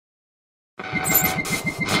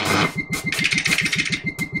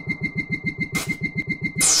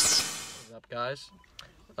What's up, guys?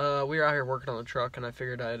 We were out here working on the truck, and I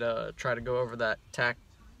figured I'd try to go over that Tach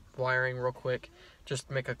wiring real quick. Just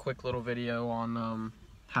make a quick little video on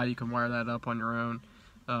how you can wire that up on your own.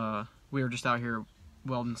 We were just out here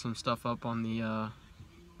welding some stuff up on the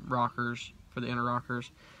rockers, for the inner rockers.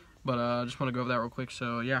 But I just want to go over that real quick,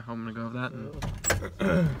 so yeah, I'm going to go over that. And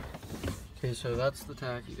okay, so that's the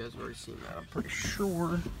Tach. You guys have already seen that, I'm pretty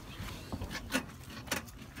sure.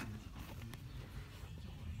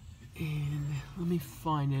 And let me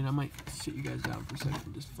find it. I might sit you guys down for a second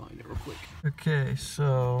and just find it real quick. Okay,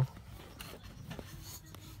 so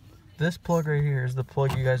this plug right here is the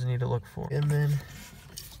plug you guys need to look for. And then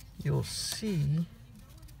you'll see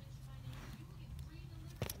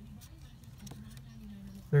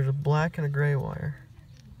there's a black and a gray wire.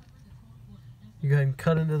 You go ahead and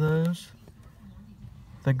cut into those.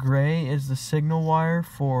 The gray is the signal wire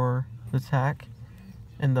for the Tach.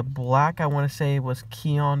 And the black, I want to say, was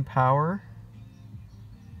key on power.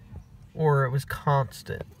 Or it was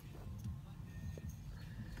constant.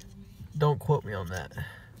 Don't quote me on that.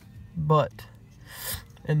 But,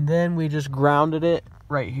 and then we just grounded it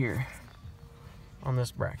right here on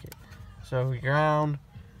this bracket. So we ground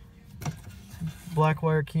black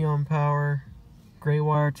wire key on power, gray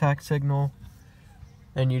wire Tach signal,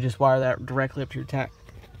 and you just wire that directly up to your Tach,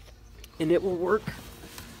 and it will work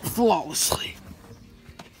flawlessly.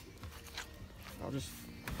 I'll just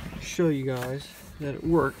show you guys that it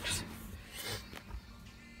works.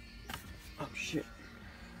 Oh shit,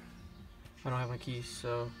 I don't have my keys,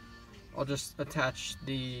 so I'll just attach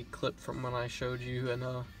the clip from when I showed you in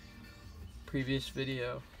a previous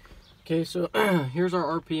video. Okay, so here's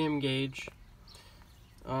our RPM gauge.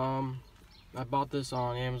 I bought this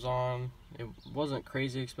on Amazon. It wasn't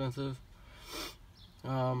crazy expensive.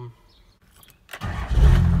 As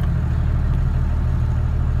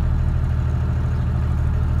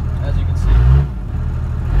you can see,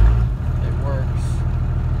 it works.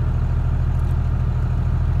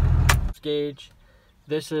 Gauge.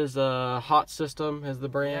 This is a Hot System is the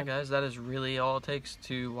brand. Yeah, guys, that is really all it takes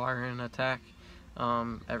to wire in a Tach.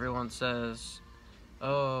 Everyone says,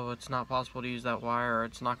 oh, it's not possible to use that wire, or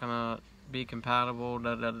it's not gonna be compatible,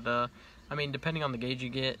 da da da da. I mean, depending on the gauge you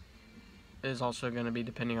get is also gonna be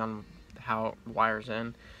depending on how it wires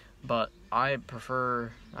in. But I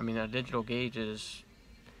prefer, I mean, a digital gauge is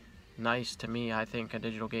nice to me. I think a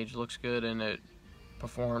digital gauge looks good and it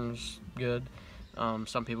performs good.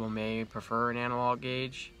 Some people may prefer an analog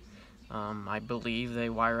gauge. I believe they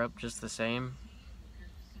wire up just the same.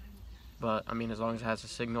 But I mean, as long as it has a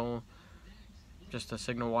signal, just a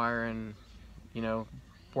signal wire, and you know,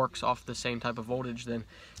 works off the same type of voltage, then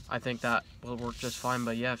I think that will work just fine.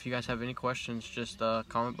 But yeah, if you guys have any questions, just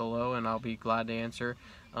comment below and I'll be glad to answer.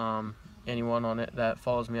 Anyone on it that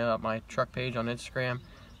follows me up my truck page on Instagram,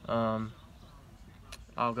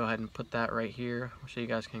 I'll go ahead and put that right here so you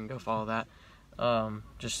guys can go follow that.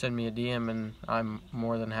 Just send me a DM and I'm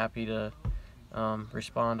more than happy to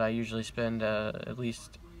respond. I usually spend at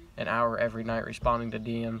least an hour every night responding to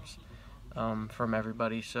DMs from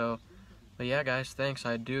everybody. So, but yeah, guys, thanks.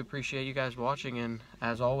 I do appreciate you guys watching, and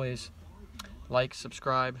as always, like,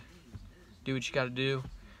 subscribe, do what you got to do.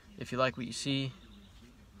 If you like what you see,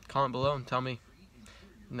 comment below and tell me.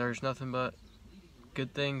 And there's nothing but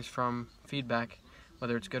good things from feedback,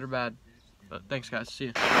 whether it's good or bad. But thanks, guys. See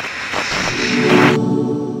ya.